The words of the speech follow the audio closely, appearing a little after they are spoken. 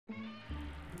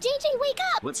JJ, wake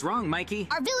up! What's wrong, Mikey?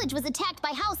 Our village was attacked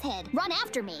by Househead. Run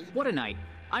after me. What a night.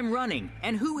 I'm running.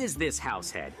 And who is this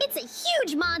Househead? It's a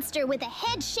huge monster with a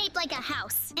head shaped like a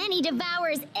house. And he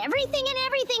devours everything and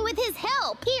everything with his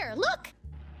help. Here, look!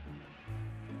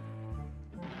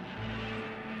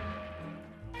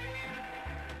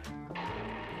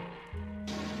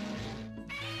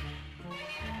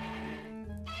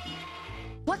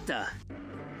 What the?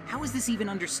 How is this even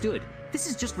understood? This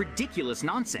is just ridiculous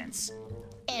nonsense.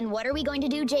 And what are we going to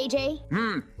do, JJ?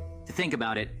 To think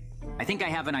about it, I think I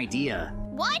have an idea.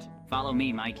 What? Follow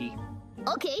me, Mikey.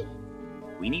 Okay,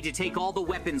 We need to take all the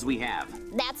weapons we have.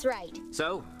 that's right.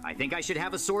 So, I think I should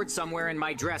have a sword somewhere in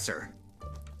my dresser.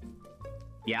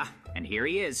 Yeah, and here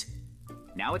he is.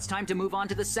 Now it's time to move on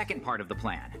to the second part of the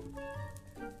plan.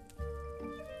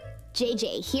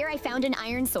 JJ, here I found an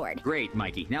iron sword. Great,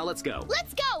 Mikey. Now let's go.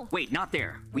 Let's go! Wait, not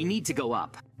there. We need to go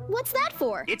up. What's that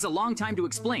for? It's a long time to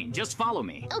explain. Just follow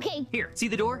me. Okay, Here, see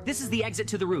the door? This is the exit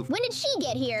to the roof. when did she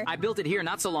get here? I built it here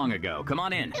not so long ago. Come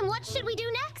on in. And what should we do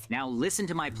next? Now listen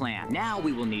to my plan. Now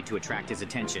we will need to attract his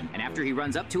attention. And after he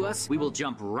runs up to us, we will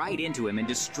jump right into him and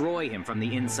destroy him from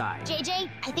the inside. JJ,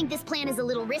 I think this plan is a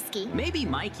little risky. Maybe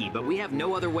Mikey, but we have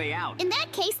no other way out. In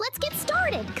that case, let's get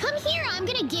started. Come here, I'm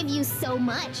gonna give you so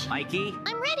much. Mikey,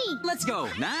 I'm ready. let's go.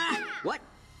 Nah. What?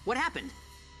 What happened?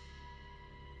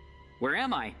 Where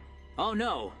am I? Oh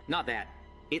no, not that.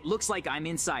 It looks like I'm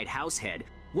inside Househead.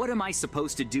 What am I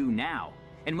supposed to do now?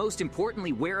 And most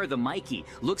importantly, where are the Mikey?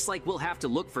 Looks like we'll have to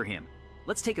look for him.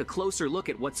 Let's take a closer look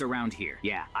at what's around here.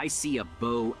 Yeah, I see a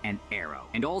bow and arrow.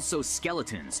 And also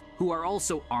skeletons, who are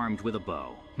also armed with a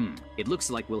bow. It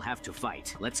looks like we'll have to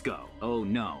fight. Let's go. Oh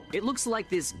no. It looks like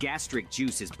this gastric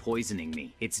juice is poisoning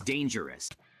me. It's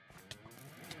dangerous.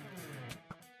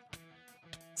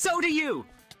 So do you!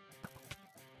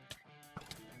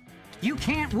 You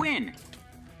can't win!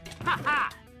 Ha ha!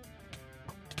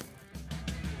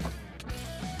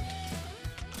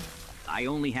 I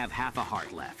only have half a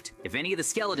heart left. If any of the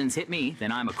skeletons hit me,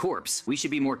 then I'm a corpse. We should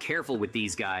be more careful with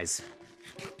these guys.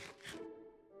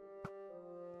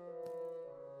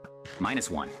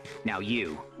 -1. Now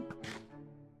you.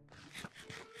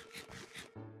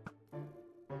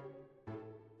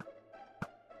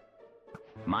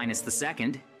 Minus the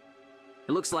second.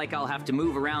 It looks like I'll have to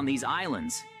move around these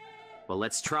islands. Well,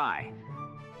 let's try.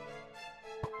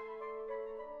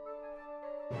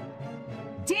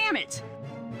 Damn it!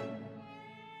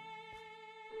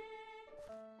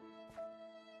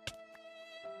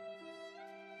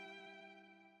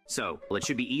 So, well, it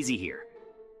should be easy here.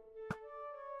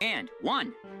 And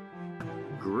 1.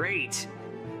 Great!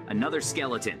 Another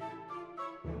skeleton.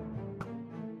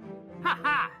 Ha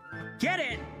ha! Get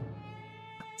it!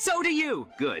 So do you!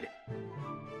 Good.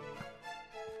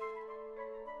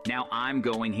 Now I'm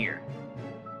going here.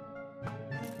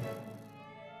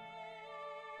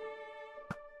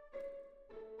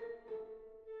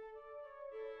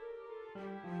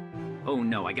 Oh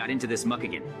no, I got into this muck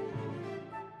again.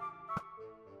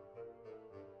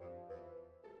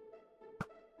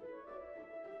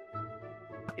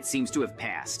 It seems to have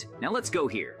passed. Now let's go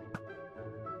here.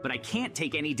 But I can't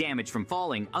take any damage from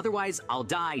falling, otherwise I'll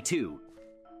die too.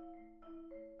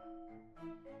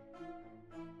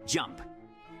 Jump.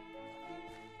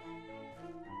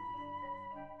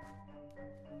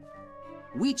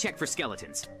 We check for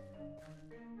skeletons.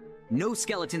 No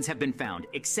skeletons have been found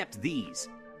except these.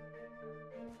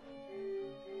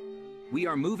 We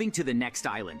are moving to the next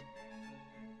island.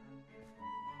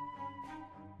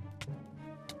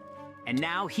 And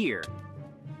now here.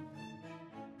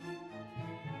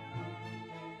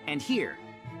 And here.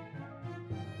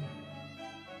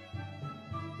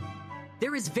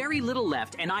 There is very little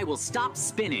left, and I will stop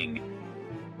spinning.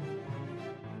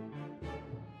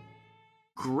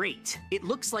 Great. It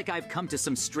looks like I've come to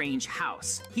some strange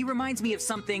house. He reminds me of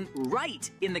something. Write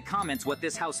in the comments what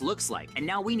this house looks like. And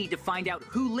now we need to find out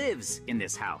who lives in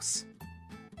this house.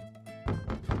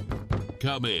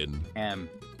 Come in.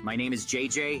 My name is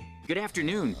JJ. Good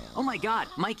afternoon. Oh my god,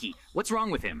 Mikey, what's wrong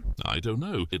with him? I don't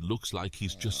know. It looks like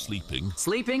he's just sleeping.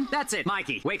 Sleeping? That's it.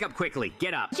 Mikey, wake up quickly.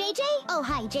 Get up. JJ? Oh,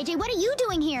 hi, JJ. What are you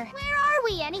doing here? Where are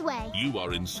we, anyway? You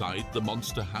are inside the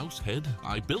monster house, Head.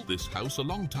 I built this house a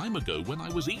long time ago when I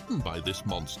was eaten by this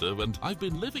monster, and I've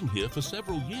been living here for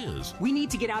several years. We need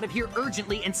to get out of here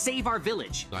urgently and save our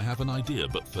village. I have an idea,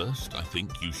 but first, I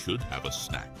think you should have a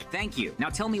snack. Thank you. Now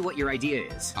tell me what your idea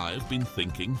is. I've been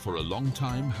thinking for a long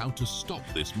time how to stop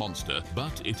this monster monster,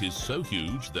 but it is so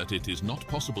huge that it is not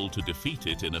possible to defeat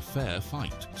it in a fair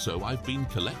fight. So I've been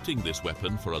collecting this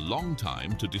weapon for a long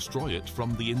time to destroy it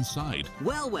from the inside.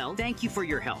 Well, thank you for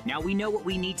your help. Now we know what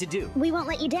we need to do. We won't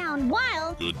let you down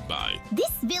while... Goodbye.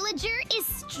 This villager is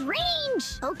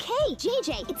strange! Okay,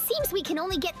 JJ, it seems we can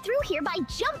only get through here by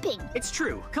jumping. It's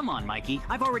true. Come on, Mikey.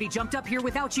 I've already jumped up here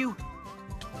without you.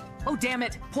 Oh, damn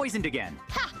it. Poisoned again.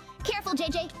 Ha! Careful,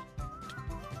 JJ.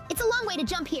 It's a long way to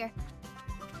jump here.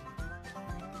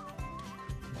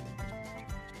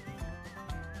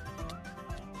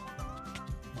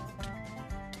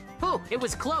 Oh, it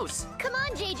was close. Come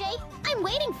on, JJ. I'm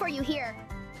waiting for you here.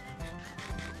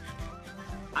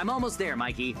 I'm almost there,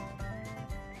 Mikey.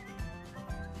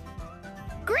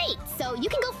 Great, so you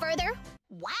can go further.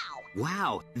 Wow.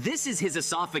 Wow, this is his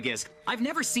esophagus. I've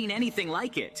never seen anything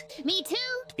like it. Me too.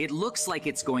 It looks like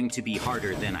it's going to be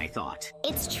harder than I thought.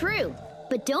 It's true.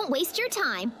 But don't waste your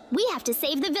time. We have to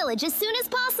save the village as soon as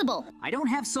possible. I don't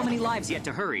have so many lives yet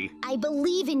to hurry. I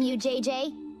believe in you,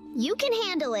 JJ. You can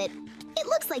handle it. It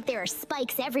looks like there are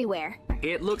spikes everywhere.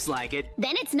 It looks like it.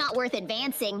 Then it's not worth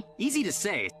advancing. Easy to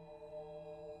say.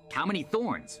 How many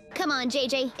thorns? Come on,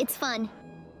 JJ. It's fun.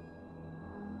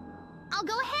 I'll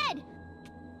go ahead.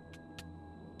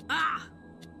 Ah!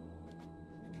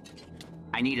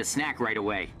 I need a snack right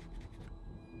away.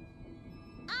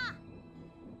 Ah!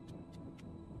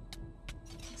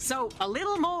 So, a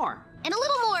little more. And a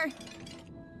little more.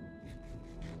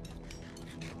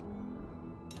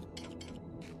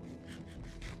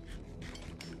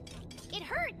 It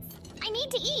hurts. I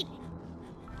need to eat.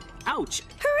 Ouch!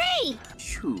 Hooray!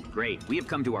 Phew, great. We have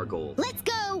come to our goal. Let's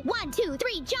go. 1, 2,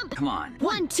 3, jump. Come on.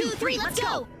 1, 2, 3, let's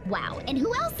go. Wow, and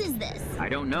who else is this? I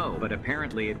don't know, but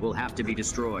apparently it will have to be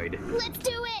destroyed. Let's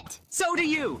do it. So do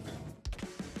you!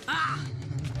 Ah!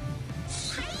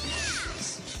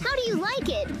 How do you like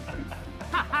it?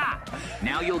 Ha ha!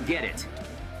 Now you'll get it.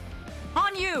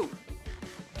 On you!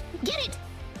 Get it.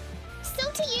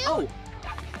 So to you. Oh!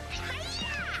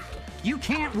 You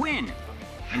can't win!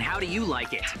 And how do you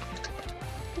like it?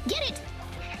 Get it.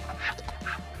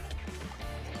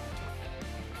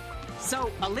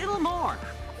 So, a little more.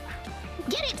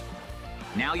 Get it.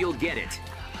 Now you'll get it.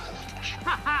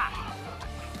 Ha ha!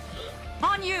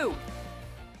 On you!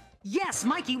 Yes,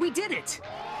 Mikey, we did it!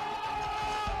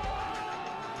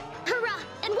 Hurrah!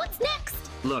 And what's next?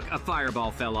 Look, a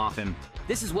fireball fell off him.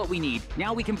 This is what we need.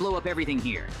 Now we can blow up everything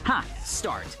here. Ha!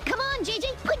 Start. Come on,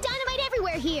 JJ. Put dynamite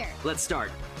everywhere here. Let's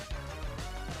start.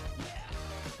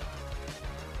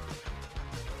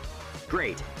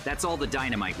 Great. That's all the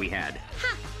dynamite we had.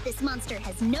 Ha! This monster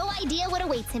has no idea what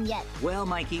awaits him yet. Well,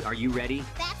 Mikey, are you ready?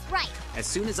 That's right. As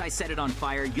soon as I set it on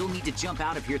fire, you'll need to jump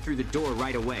out of here through the door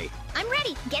right away. I'm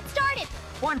ready. Get started.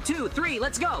 1, 2, 3,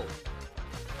 let's go!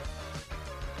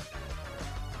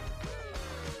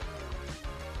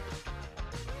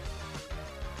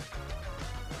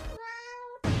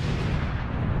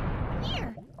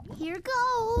 Here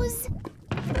goes.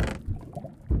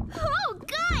 Oh,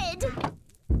 good!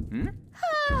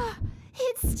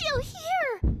 It's still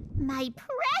here! My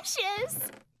precious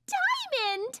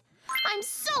diamond! I'm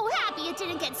so happy it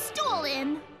didn't get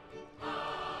stolen!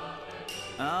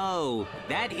 Oh,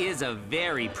 that is a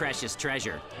very precious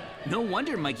treasure. No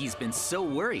wonder Mikey's been so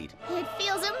worried. It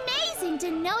feels amazing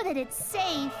to know that it's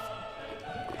safe.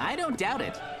 I don't doubt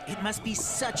it. It must be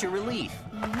such a relief.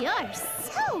 You're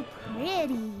so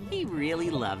pretty. He really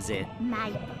loves it.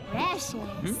 My precious.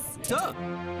 Oh,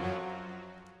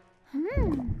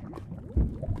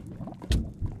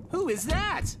 who is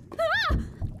that? Ah!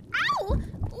 Ow!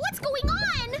 What's going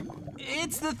on?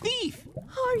 It's the thief.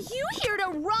 Are you here to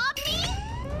rob me?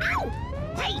 Ow!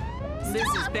 Hey! Stop!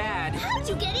 This is bad. How'd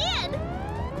you get in?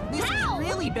 This Ow! is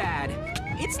really bad.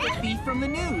 It's the thief from the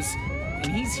news.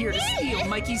 And he's here to steal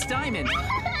Mikey's diamond.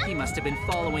 He must have been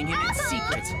following him in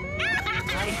secret.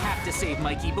 I have to save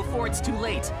Mikey before it's too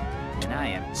late. And I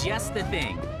am just the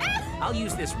thing. I'll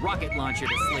use this rocket launcher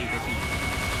to slay the thief.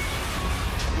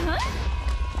 Huh?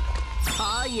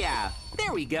 Oh yeah,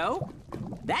 there we go.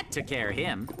 That took care of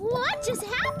him. What just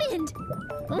happened?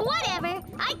 Whatever,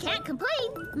 I can't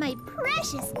complain. My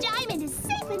precious diamond is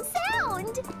safe and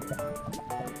sound.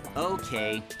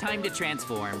 Okay, time to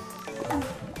transform.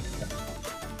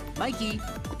 Mikey,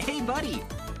 hey buddy,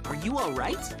 are you all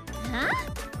right? Huh?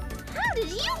 How did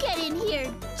you get in here,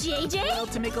 JJ? Well,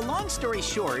 to make a long story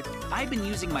short, I've been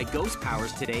using my ghost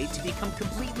powers today to become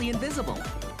completely invisible.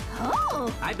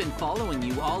 Oh! I've been following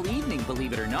you all evening,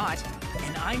 believe it or not,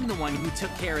 and I'm the one who took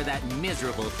care of that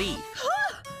miserable thief.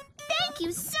 Thank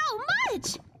you so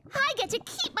much! I get to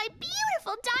keep my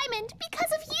beautiful diamond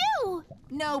because of you!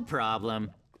 No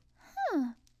problem.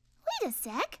 Wait a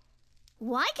sec.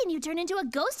 Why can you turn into a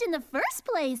ghost in the first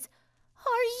place?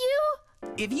 Are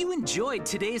you? If you enjoyed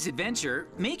today's adventure,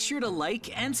 make sure to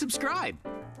like and subscribe.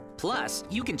 Plus,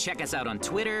 you can check us out on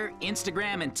Twitter,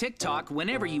 Instagram, and TikTok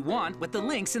whenever you want with the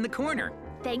links in the corner.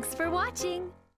 Thanks for watching.